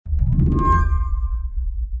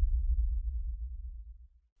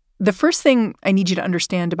The first thing I need you to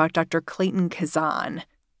understand about Dr. Clayton Kazan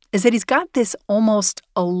is that he's got this almost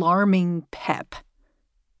alarming pep.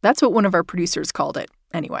 That's what one of our producers called it,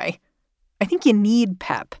 anyway. I think you need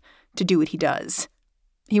pep to do what he does.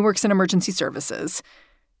 He works in emergency services.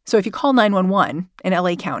 So if you call 911 in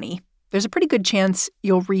LA County, there's a pretty good chance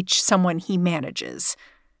you'll reach someone he manages.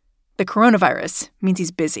 The coronavirus means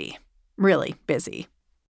he's busy, really busy.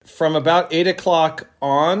 From about 8 o'clock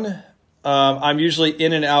on, I'm usually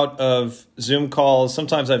in and out of Zoom calls.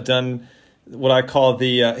 Sometimes I've done what I call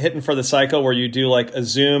the hitting for the cycle, where you do like a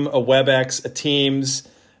Zoom, a WebEx, a Teams,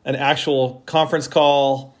 an actual conference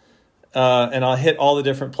call, and I'll hit all the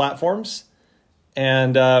different platforms.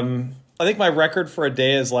 And I think my record for a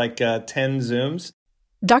day is like 10 Zooms.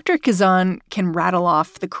 Dr. Kazan can rattle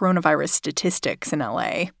off the coronavirus statistics in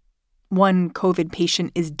LA. One COVID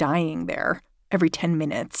patient is dying there every 10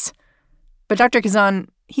 minutes. But Dr. Kazan,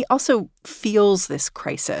 he also feels this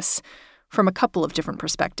crisis from a couple of different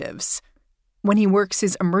perspectives. When he works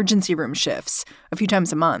his emergency room shifts a few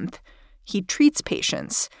times a month, he treats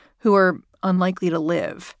patients who are unlikely to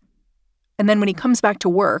live. And then when he comes back to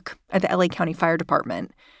work at the LA County Fire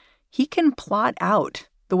Department, he can plot out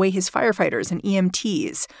the way his firefighters and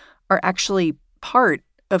EMTs are actually part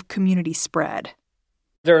of community spread.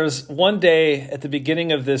 There's one day at the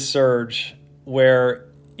beginning of this surge where,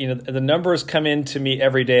 the numbers come in to me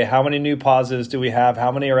every day. How many new positives do we have?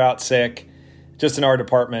 How many are out sick just in our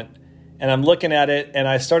department? And I'm looking at it, and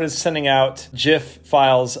I started sending out GIF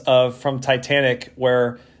files from Titanic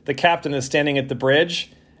where the captain is standing at the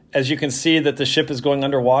bridge. As you can see that the ship is going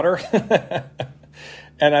underwater.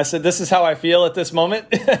 And I said, this is how I feel at this moment.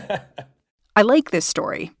 I like this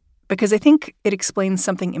story because I think it explains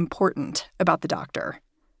something important about the doctor.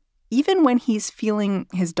 Even when he's feeling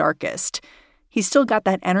his darkest, he's still got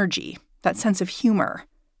that energy, that sense of humor.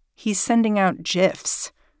 He's sending out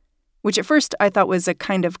GIFs, which at first I thought was a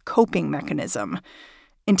kind of coping mechanism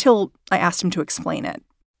until I asked him to explain it.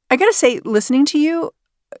 I gotta say, listening to you,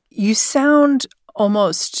 you sound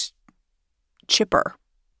almost chipper.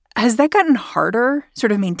 Has that gotten harder,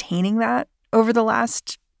 sort of maintaining that over the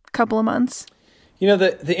last couple of months?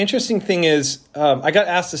 The interesting thing is I got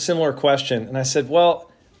asked a similar question, and I said, well,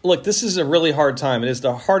 look, this is a really hard time. It is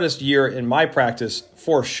the hardest year in my practice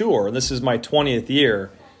for sure. This is my 20th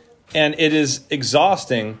year, and it is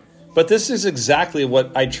exhausting, but this is exactly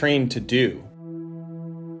what I trained to do.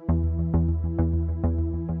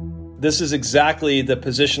 This is exactly the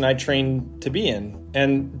position I trained to be in.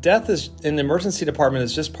 And death is in the emergency department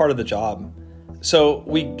is just part of the job. So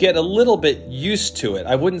we get a little bit used to it.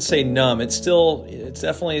 I wouldn't say numb. It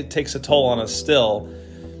definitely takes a toll on us still.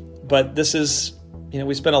 But this is,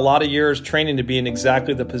 we spent a lot of years training to be in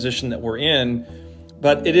exactly the position that we're in,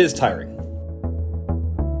 but it is tiring.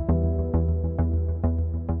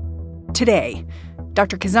 Today,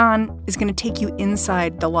 Dr. Kazan is going to take you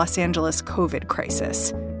inside the Los Angeles COVID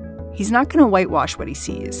crisis. He's not going to whitewash what he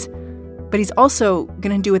sees, but he's also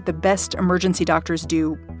going to do what the best emergency doctors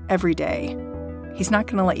do every day. He's not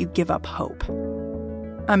going to let you give up hope.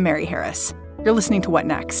 I'm Mary Harris. You're listening to What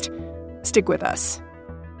Next? Stick with us.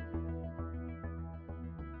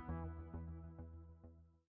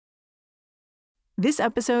 This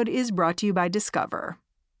episode is brought to you by Discover.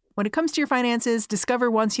 When it comes to your finances,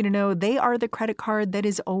 Discover wants you to know they are the credit card that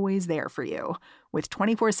is always there for you. With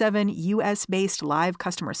 24/7 U.S.-based live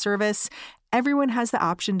customer service, everyone has the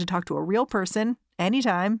option to talk to a real person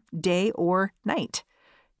anytime, day or night.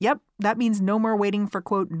 Yep, that means no more waiting for,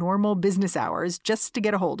 quote, normal business hours just to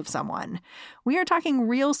get a hold of someone. We are talking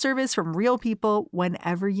real service from real people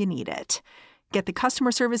whenever you need it. Get the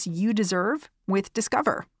customer service you deserve with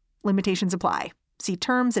Discover. Limitations apply. See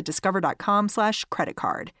terms at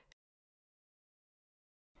discover.com/creditcard.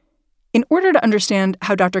 In order to understand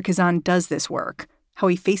how Dr. Kazan does this work, how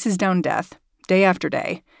he faces down death day after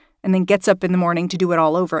day, and then gets up in the morning to do it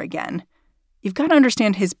all over again, you've got to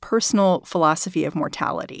understand his personal philosophy of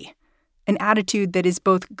mortality, an attitude that is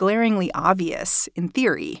both glaringly obvious in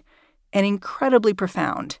theory and incredibly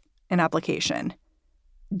profound in application.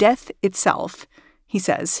 Death itself, he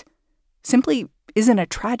says, simply isn't a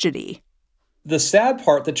tragedy. The sad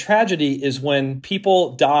part, the tragedy, is when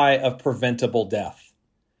people die of preventable death.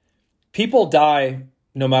 People die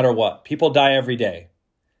no matter what. People die every day.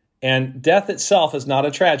 And death itself is not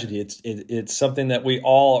a tragedy. It's something that we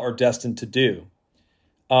all are destined to do.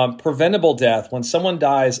 Preventable death, when someone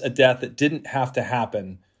dies a death that didn't have to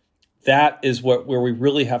happen, that is where we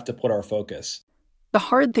really have to put our focus. The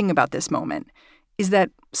hard thing about this moment is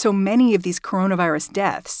that so many of these coronavirus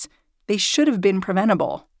deaths, they should have been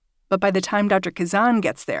preventable. But by the time Dr. Kazan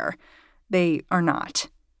gets there, they are not.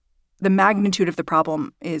 the magnitude of the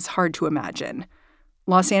problem is hard to imagine.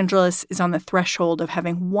 Los Angeles is on the threshold of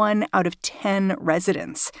having 1 out of 10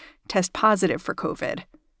 residents test positive for COVID.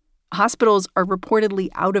 Hospitals are reportedly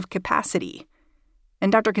out of capacity.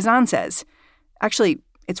 And Dr. Kazan says, actually,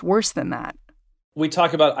 it's worse than that. We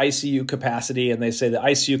talk about ICU capacity, and they say the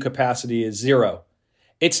ICU capacity is 0.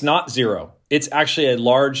 It's not 0. It's actually a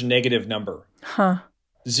large negative number.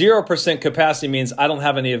 0% capacity means I don't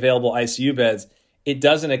have any available ICU beds. It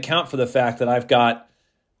doesn't account for the fact that I've got,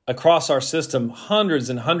 across our system, hundreds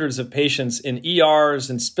and hundreds of patients in ERs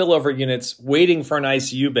and spillover units waiting for an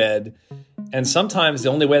ICU bed. And sometimes the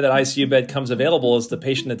only way that ICU bed comes available is the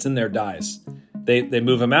patient that's in there dies. They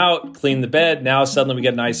move them out, clean the bed. Now suddenly we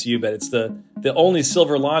get an ICU bed. It's the only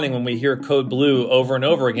silver lining when we hear code blue over and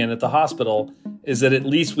over again at the hospital is that at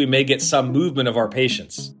least we may get some movement of our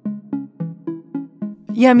patients.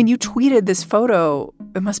 Yeah, I mean, you tweeted this photo,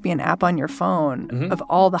 it must be an app on your phone, of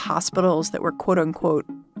all the hospitals that were, quote unquote,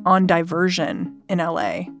 on diversion in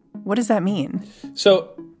LA. What does that mean? So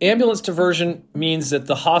ambulance diversion means that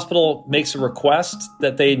the hospital makes a request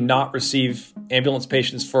that they not receive ambulance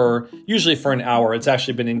patients usually for an hour. It's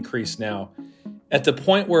actually been increased now. At the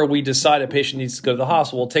point where we decide a patient needs to go to the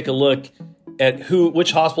hospital, we'll take a look at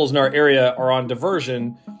which hospitals in our area are on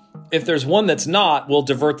diversion. If there's one that's not, we'll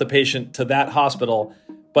divert the patient to that hospital.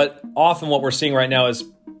 But often what we're seeing right now is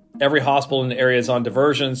every hospital in the area is on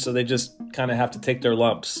diversion, so they just kind of have to take their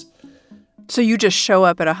lumps. So you just show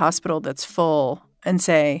up at a hospital that's full and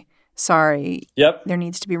say, sorry, there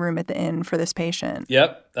needs to be room at the inn for this patient.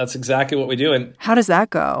 Yep, that's exactly what we do. And how does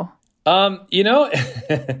that go?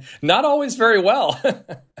 Not always very well.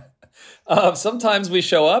 Sometimes we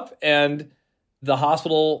show up and the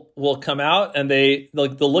hospital will come out and they'll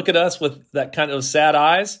look at us with that kind of sad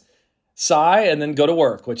eyes, sigh, and then go to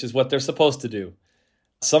work, which is what they're supposed to do.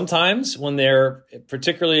 Sometimes when they're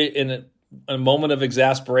particularly in a moment of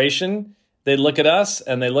exasperation, they look at us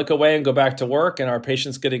and they look away and go back to work, and our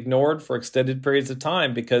patients get ignored for extended periods of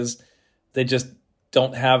time because they just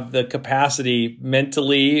don't have the capacity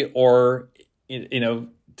mentally or,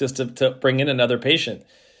 just to bring in another patient.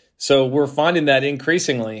 So we're finding that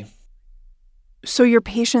increasingly. So your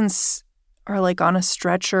patients are like on a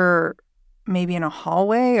stretcher, maybe in a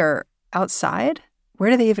hallway or outside? Where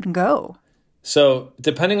do they even go? So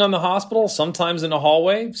depending on the hospital, sometimes in a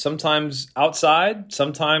hallway, sometimes outside,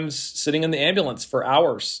 sometimes sitting in the ambulance for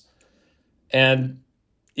hours. And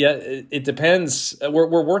yeah, it depends.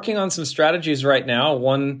 We're working on some strategies right now.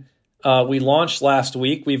 One we launched last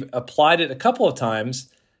week. We've applied it a couple of times,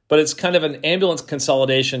 but it's kind of an ambulance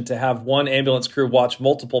consolidation to have one ambulance crew watch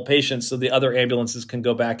multiple patients so the other ambulances can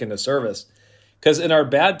go back into service. Because in our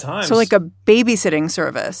bad times... So like a babysitting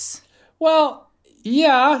service. Well,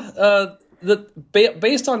 yeah.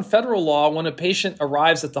 Based on federal law, when a patient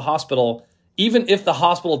arrives at the hospital, even if the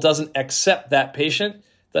hospital doesn't accept that patient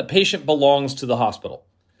belongs to the hospital.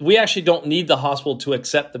 We actually don't need the hospital to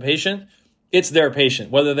accept the patient. It's their patient,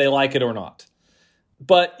 whether they like it or not.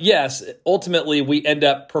 But yes, ultimately, we end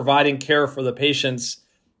up providing care for the patients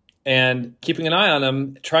and keeping an eye on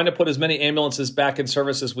them, trying to put as many ambulances back in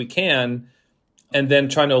service as we can, and then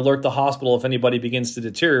trying to alert the hospital if anybody begins to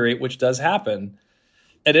deteriorate, which does happen.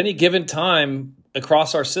 At any given time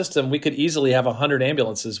across our system, we could easily have 100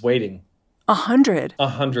 ambulances waiting. 100?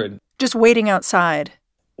 100. Just waiting outside?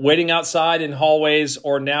 Waiting outside in hallways,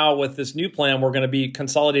 or now with this new plan, we're going to be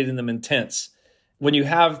consolidating them in tents. When you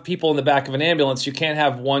have people in the back of an ambulance, you can't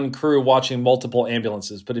have one crew watching multiple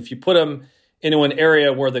ambulances. But if you put them into an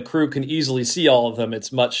area where the crew can easily see all of them,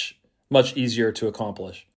 it's much, much easier to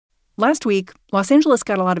accomplish. Last week, Los Angeles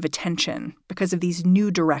got a lot of attention because of these new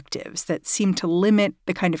directives that seemed to limit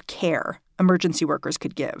the kind of care emergency workers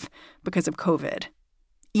could give because of COVID.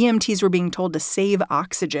 EMTs were being told to save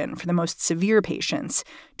oxygen for the most severe patients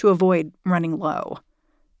to avoid running low.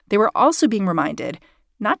 They were also being reminded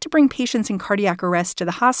not to bring patients in cardiac arrest to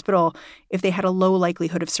the hospital if they had a low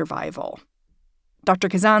likelihood of survival. Dr.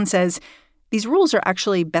 Kazan says these rules are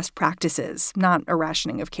actually best practices, not a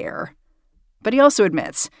rationing of care. But he also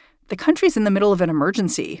admits the country's in the middle of an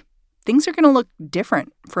emergency. Things are going to look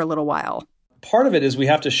different for a little while. Part of it is we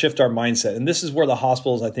have to shift our mindset. And this is where the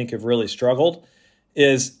hospitals, I think, have really struggled,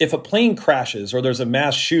 is if a plane crashes or there's a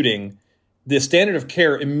mass shooting, the standard of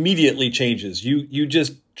care immediately changes. You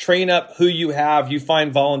just train up who you have. You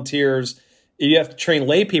find volunteers. You have to train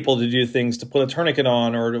lay people to do things, to put a tourniquet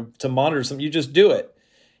on or to monitor something. You just do it.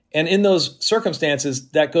 And in those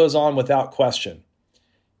circumstances, that goes on without question.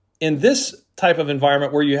 In this type of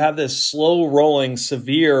environment where you have this slow-rolling,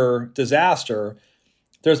 severe disaster,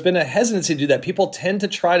 there's been a hesitancy to do that. People tend to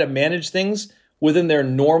try to manage things within their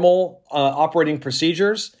normal operating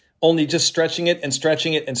procedures only just stretching it and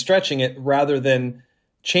stretching it and stretching it rather than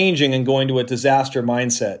changing and going to a disaster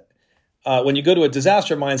mindset. When you go to a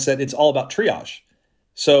disaster mindset, it's all about triage.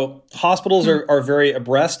 So hospitals are very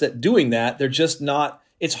abreast at doing that. They're just not,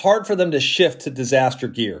 it's hard for them to shift to disaster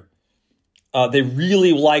gear. They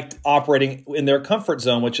really liked operating in their comfort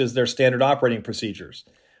zone, which is their standard operating procedures.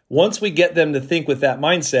 Once we get them to think with that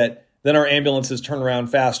mindset, then our ambulances turn around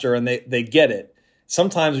faster and they get it.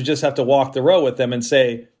 Sometimes we just have to walk the row with them and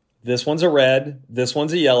say, this one's a red, this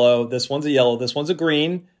one's a yellow, this one's a yellow, this one's a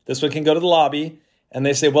green, this one can go to the lobby. And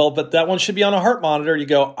they say, well, but that one should be on a heart monitor. You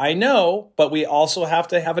go, I know, but we also have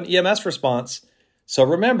to have an EMS response. So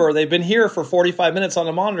remember, they've been here for 45 minutes on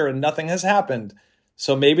a monitor and nothing has happened.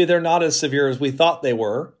 So maybe they're not as severe as we thought they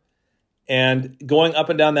were. And going up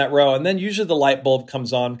and down that row, and then usually the light bulb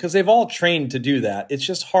comes on because they've all trained to do that. It's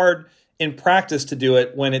just hard in practice to do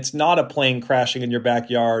it when it's not a plane crashing in your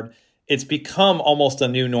backyard. It's become almost a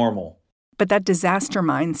new normal. But that disaster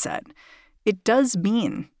mindset, it does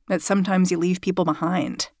mean that sometimes you leave people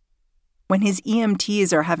behind. When his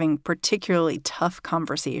EMTs are having particularly tough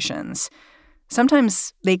conversations,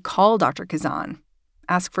 sometimes they call Dr. Kazan,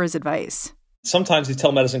 ask for his advice. Sometimes these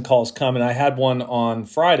telemedicine calls come, and I had one on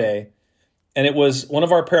Friday. And it was one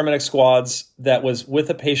of our paramedic squads that was with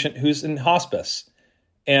a patient who's in hospice.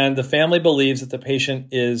 And the family believes that the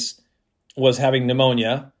patient was having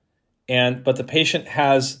pneumonia. But the patient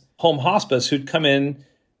has home hospice who'd come in,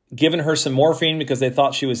 given her some morphine because they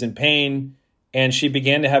thought she was in pain. And she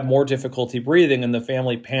began to have more difficulty breathing, and the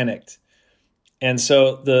family panicked. And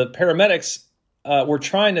so the paramedics were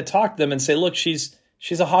trying to talk to them and say, look, she's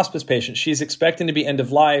a hospice patient. She's expecting to be end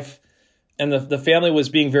of life. And the family was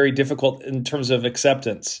being very difficult in terms of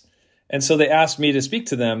acceptance. And so they asked me to speak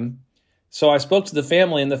to them. So I spoke to the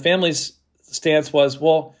family, and the family's stance was,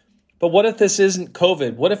 well, but what if this isn't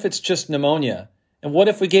COVID? What if it's just pneumonia? And what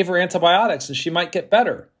if we gave her antibiotics and she might get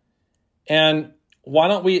better? And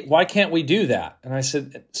why can't we do that? And I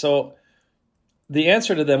said, so the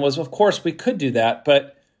answer to them was, of course, we could do that,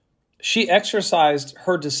 but she exercised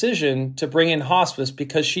her decision to bring in hospice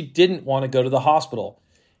because she didn't want to go to the hospital.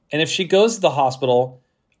 And if she goes to the hospital,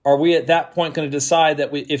 are we at that point going to decide that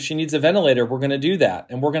if she needs a ventilator, we're going to do that?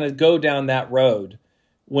 And we're going to go down that road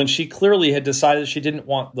when she clearly had decided she didn't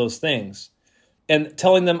want those things. And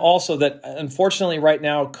telling them also that, unfortunately, right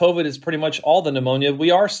now, COVID is pretty much all the pneumonia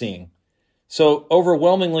we are seeing. So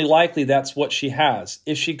overwhelmingly likely that's what she has.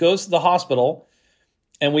 If she goes to the hospital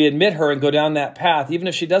and we admit her and go down that path, even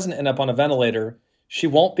if she doesn't end up on a ventilator, she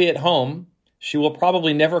won't be at home. She will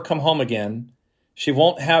probably never come home again. She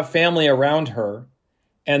won't have family around her.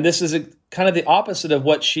 And this is kind of the opposite of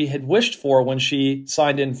what she had wished for when she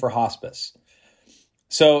signed in for hospice.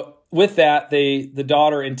 So with that, the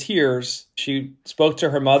daughter in tears, she spoke to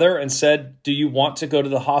her mother and said, do you want to go to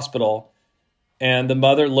the hospital? And the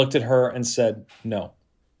mother looked at her and said, no.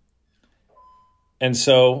 And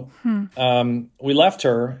so we left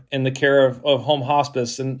her in the care of home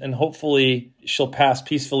hospice, and hopefully she'll pass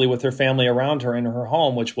peacefully with her family around her in her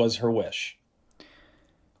home, which was her wish.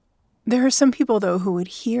 There are some people, though, who would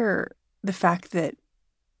hear the fact that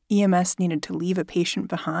EMS needed to leave a patient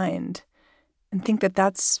behind and think that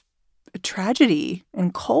that's a tragedy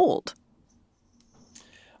and cold.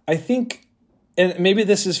 I think, and maybe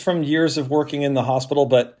this is from years of working in the hospital,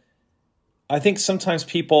 but I think sometimes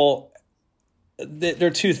people, there are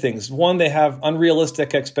two things. One, they have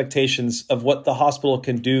unrealistic expectations of what the hospital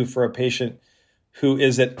can do for a patient who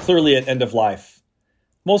is clearly at end of life.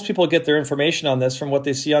 Most people get their information on this from what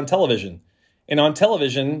they see on television. And on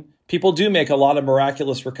television, people do make a lot of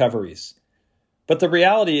miraculous recoveries. But the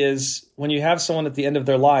reality is, when you have someone at the end of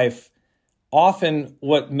their life, often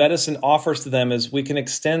what medicine offers to them is we can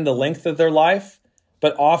extend the length of their life,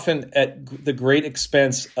 but often at the great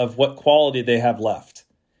expense of what quality they have left.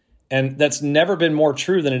 And that's never been more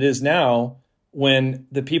true than it is now, when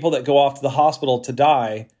the people that go off to the hospital to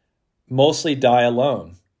die mostly die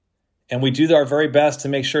alone. And we do our very best to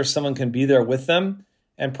make sure someone can be there with them.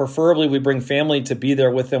 And preferably we bring family to be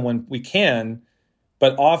there with them when we can.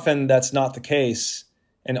 But often that's not the case.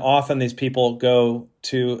 And often these people go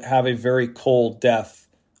to have a very cold death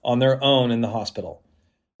on their own in the hospital.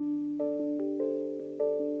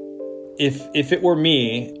 If it were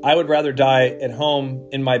me, I would rather die at home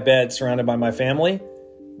in my bed surrounded by my family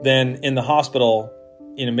than in the hospital,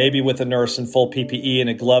 maybe with a nurse in full PPE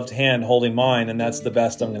and a gloved hand holding mine, and that's the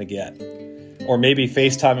best I'm going to get. Or maybe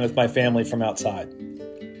FaceTiming with my family from outside.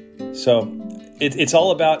 So it's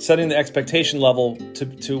all about setting the expectation level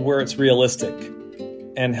to where it's realistic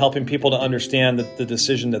and helping people to understand the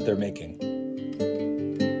decision that they're making.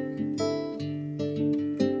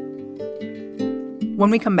 When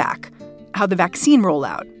we come back, how the vaccine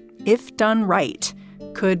rollout, if done right,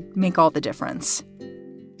 could make all the difference.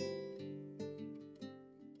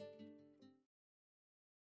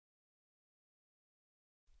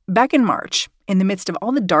 Back in March, in the midst of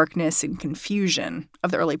all the darkness and confusion of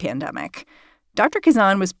the early pandemic, Dr.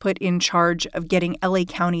 Kazan was put in charge of getting LA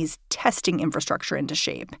County's testing infrastructure into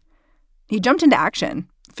shape. He jumped into action,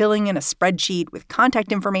 filling in a spreadsheet with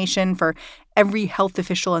contact information for every health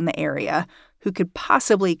official in the area who could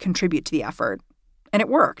possibly contribute to the effort. And it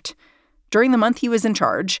worked. During the month he was in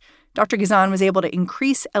charge, Dr. Kazan was able to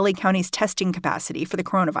increase LA County's testing capacity for the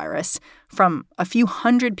coronavirus from a few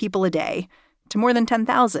hundred people a day to more than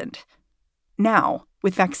 10,000. Now,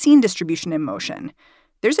 with vaccine distribution in motion,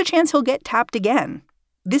 there's a chance he'll get tapped again,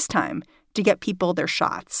 this time to get people their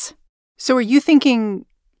shots. So are you thinking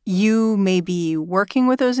you may be working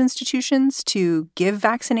with those institutions to give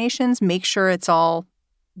vaccinations, make sure it's all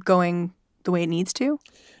going the way it needs to?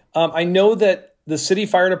 I know that the city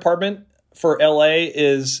fire department for LA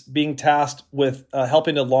is being tasked with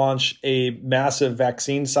helping to launch a massive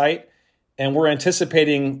vaccine site. And we're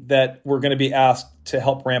anticipating that we're going to be asked to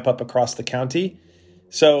help ramp up across the county.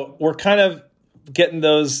 So we're kind of getting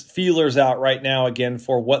those feelers out right now again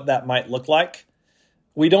for what that might look like.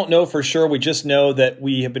 We don't know for sure. We just know that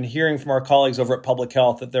we have been hearing from our colleagues over at Public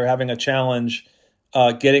Health that they're having a challenge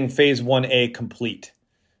getting phase 1A complete.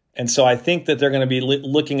 And so I think that they're going to be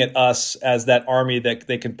looking at us as that army that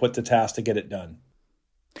they can put to task to get it done.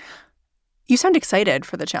 You sound excited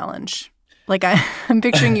for the challenge. Like I'm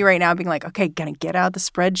picturing you right now being like, okay, gonna get out the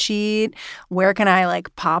spreadsheet. Where can I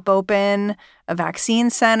like pop open a vaccine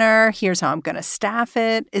center? Here's how I'm gonna staff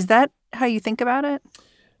it. Is that how you think about it?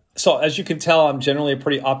 So as you can tell, I'm generally a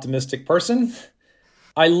pretty optimistic person.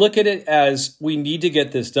 I look at it as we need to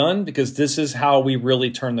get this done because this is how we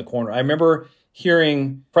really turn the corner. I remember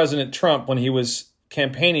hearing President Trump when he was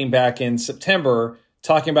campaigning back in September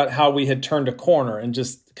talking about how we had turned a corner and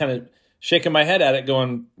just kind of shaking my head at it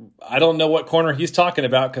going, I don't know what corner he's talking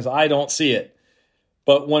about because I don't see it.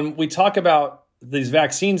 But when we talk about these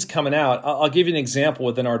vaccines coming out, I'll give you an example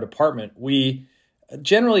within our department. We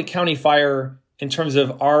generally, county fire, in terms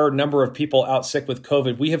of our number of people out sick with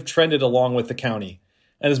COVID, we have trended along with the county.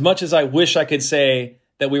 And as much as I wish I could say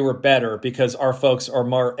that we were better because our folks are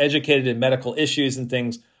more educated in medical issues and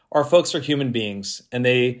things, our folks are human beings and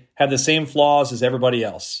they have the same flaws as everybody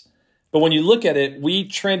else. But when you look at it, we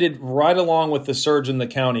trended right along with the surge in the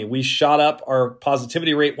county. We shot up. Our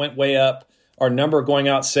positivity rate went way up. Our number going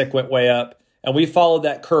out sick went way up. And we followed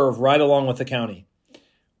that curve right along with the county.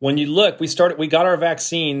 When you look, we got our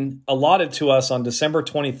vaccine allotted to us on December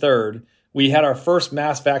 23rd. We had our first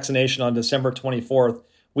mass vaccination on December 24th.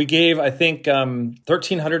 We gave, I think,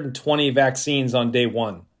 1,320 vaccines on day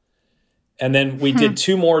one. And then we did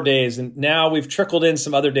 2 more days. And now we've trickled in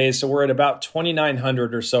some other days. So we're at about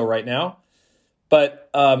 2,900 or so right now. But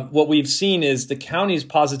what we've seen is the county's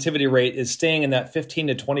positivity rate is staying in that 15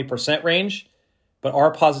 to 20% range. But our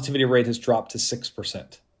positivity rate has dropped to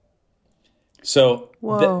 6%. So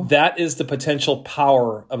that is the potential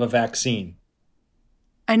power of a vaccine.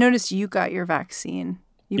 I noticed you got your vaccine.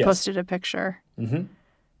 You posted a picture. Mm-hmm.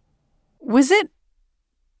 Was it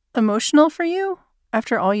emotional for you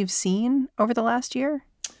after all you've seen over the last year?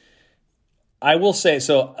 I will say,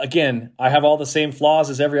 so again, I have all the same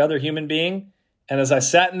flaws as every other human being. And as I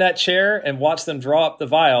sat in that chair and watched them draw up the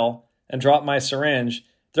vial and drop my syringe,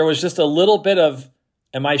 there was just a little bit of,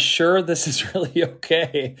 am I sure this is really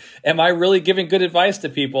okay? Am I really giving good advice to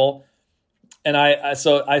people? And I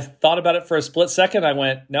thought about it for a split second. I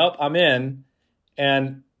went, nope, I'm in.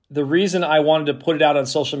 And the reason I wanted to put it out on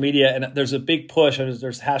social media, and there's a big push, and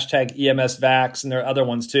there's hashtag EMSVax, and there are other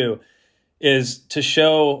ones too, is to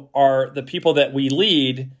show the people that we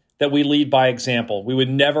lead by example. We would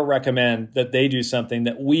never recommend that they do something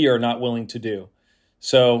that we are not willing to do.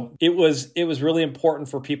 So it was really important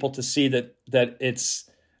for people to see that it's,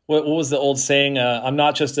 what was the old saying? I'm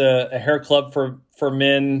not just a hair club for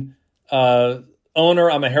men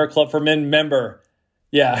owner. I'm a hair club for men member.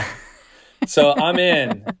 Yeah. So I'm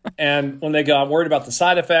in. And when they go, I'm worried about the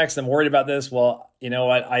side effects, I'm worried about this. Well, you know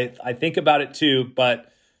what? I think about it too,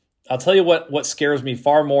 but I'll tell you what scares me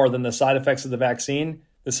far more than the side effects of the vaccine,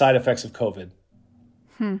 the side effects of COVID.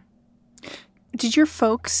 Did your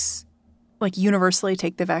folks universally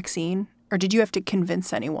take the vaccine, or did you have to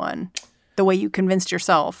convince anyone the way you convinced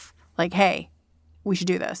yourself, like, hey, we should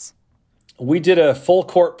do this? We did a full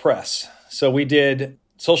court press. So we did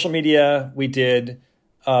social media, we did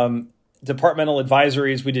departmental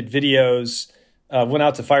advisories, we did videos, went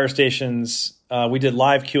out to fire stations, we did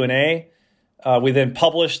live Q&A. We then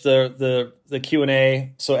published the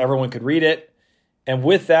Q&A so everyone could read it. And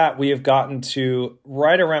with that, we have gotten to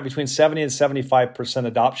right around between 70 and 75%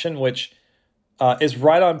 adoption, which is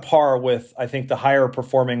right on par with, I think, the higher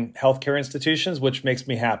performing healthcare institutions, which makes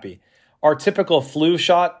me happy. Our typical flu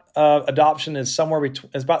shot adoption is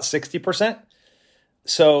is about 60%.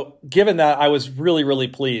 So given that, I was really, really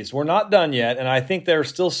pleased. We're not done yet. And I think there are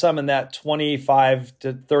still some in that 25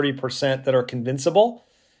 to 30% that are convincible.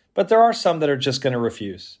 But there are some that are just going to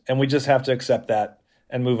refuse. And we just have to accept that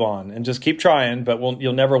and move on and just keep trying. But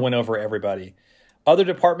you'll never win over everybody. Other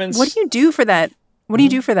departments. What do you do for that? What do you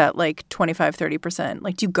do for that, like 25, 30%?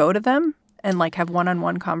 Like, do you go to them and like have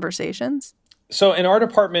one-on-one conversations? So in our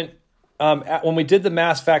department, when we did the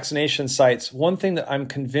mass vaccination sites, one thing that I'm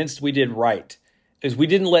convinced we did right is we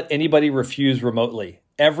didn't let anybody refuse remotely.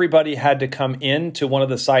 Everybody had to come in to one of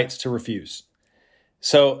the sites to refuse.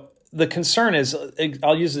 So the concern is,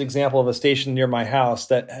 I'll use an example of a station near my house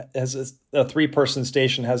that has a 3-person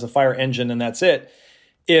station, has a fire engine, and that's it.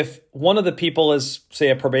 If one of the people is, say,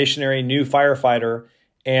 a probationary new firefighter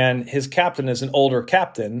and his captain is an older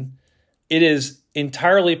captain, it is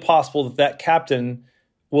entirely possible that that captain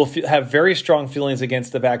will have very strong feelings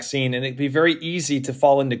against the vaccine, and it'd be very easy to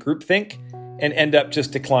fall into groupthink and end up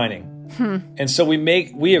just declining. And so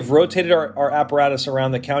we have rotated our apparatus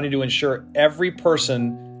around the county to ensure every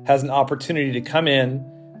person has an opportunity to come in,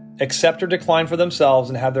 accept or decline for themselves,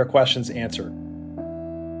 and have their questions answered.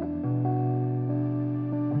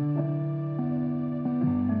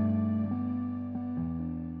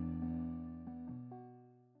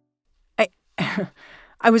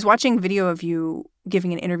 I was watching video of you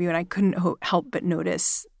giving an interview, and I couldn't help but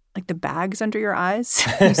notice like the bags under your eyes.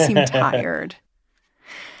 You seem tired.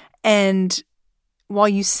 And while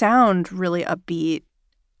you sound really upbeat,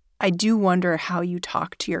 I do wonder how you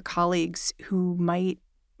talk to your colleagues who might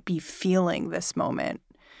be feeling this moment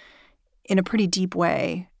in a pretty deep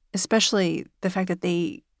way, especially the fact that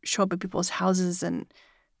they show up at people's houses and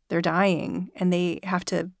they're dying and they have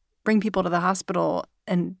to bring people to the hospital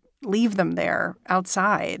and leave them there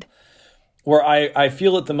outside. Where I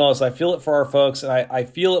feel it the most, I feel it for our folks, and I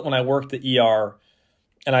feel it when I work the ER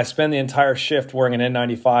and I spend the entire shift wearing an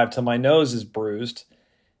N95 till my nose is bruised.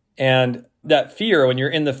 And that fear when you're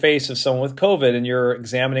in the face of someone with COVID and you're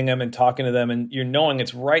examining them and talking to them and you're knowing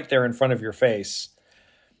it's right there in front of your face.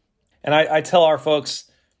 And I tell our folks,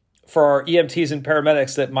 for our EMTs and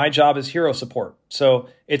paramedics, that my job is hero support. So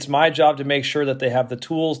it's my job to make sure that they have the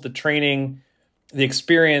tools, the training, the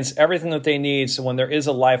experience, everything that they need. So when there is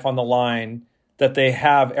a life on the line, that they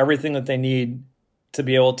have everything that they need to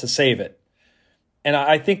be able to save it. And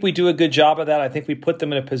I think we do a good job of that. I think we put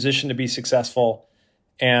them in a position to be successful.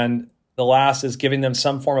 And the last is giving them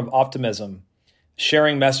some form of optimism,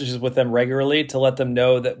 sharing messages with them regularly to let them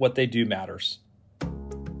know that what they do matters.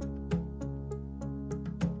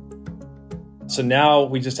 So now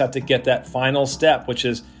we just have to get that final step, which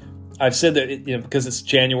is, I've said that because it's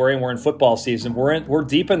January and we're in football season, we're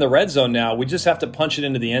deep in the red zone now. We just have to punch it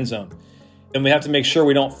into the end zone. And we have to make sure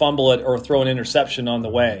we don't fumble it or throw an interception on the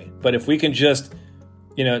way. But if we can just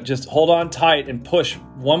hold on tight and push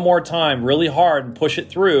one more time really hard and push it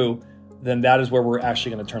through, then that is where we're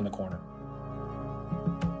actually going to turn the corner.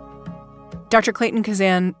 Dr. Clayton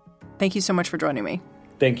Kazan, thank you so much for joining me.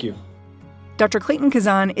 Thank you. Dr. Clayton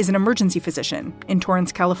Kazan is an emergency physician in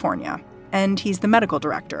Torrance, California, and he's the medical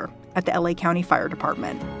director at the LA County Fire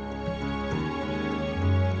Department.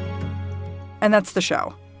 And that's the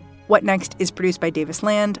show. What Next is produced by Davis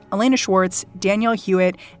Land, Elena Schwartz, Danielle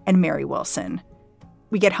Hewitt, and Mary Wilson.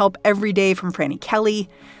 We get help every day from Franny Kelly.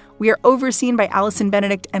 We are overseen by Allison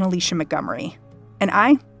Benedict and Alicia Montgomery. And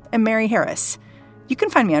I am Mary Harris. You can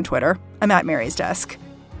find me on Twitter. I'm at Mary's Desk.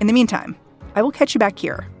 In the meantime, I will catch you back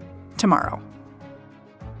here tomorrow.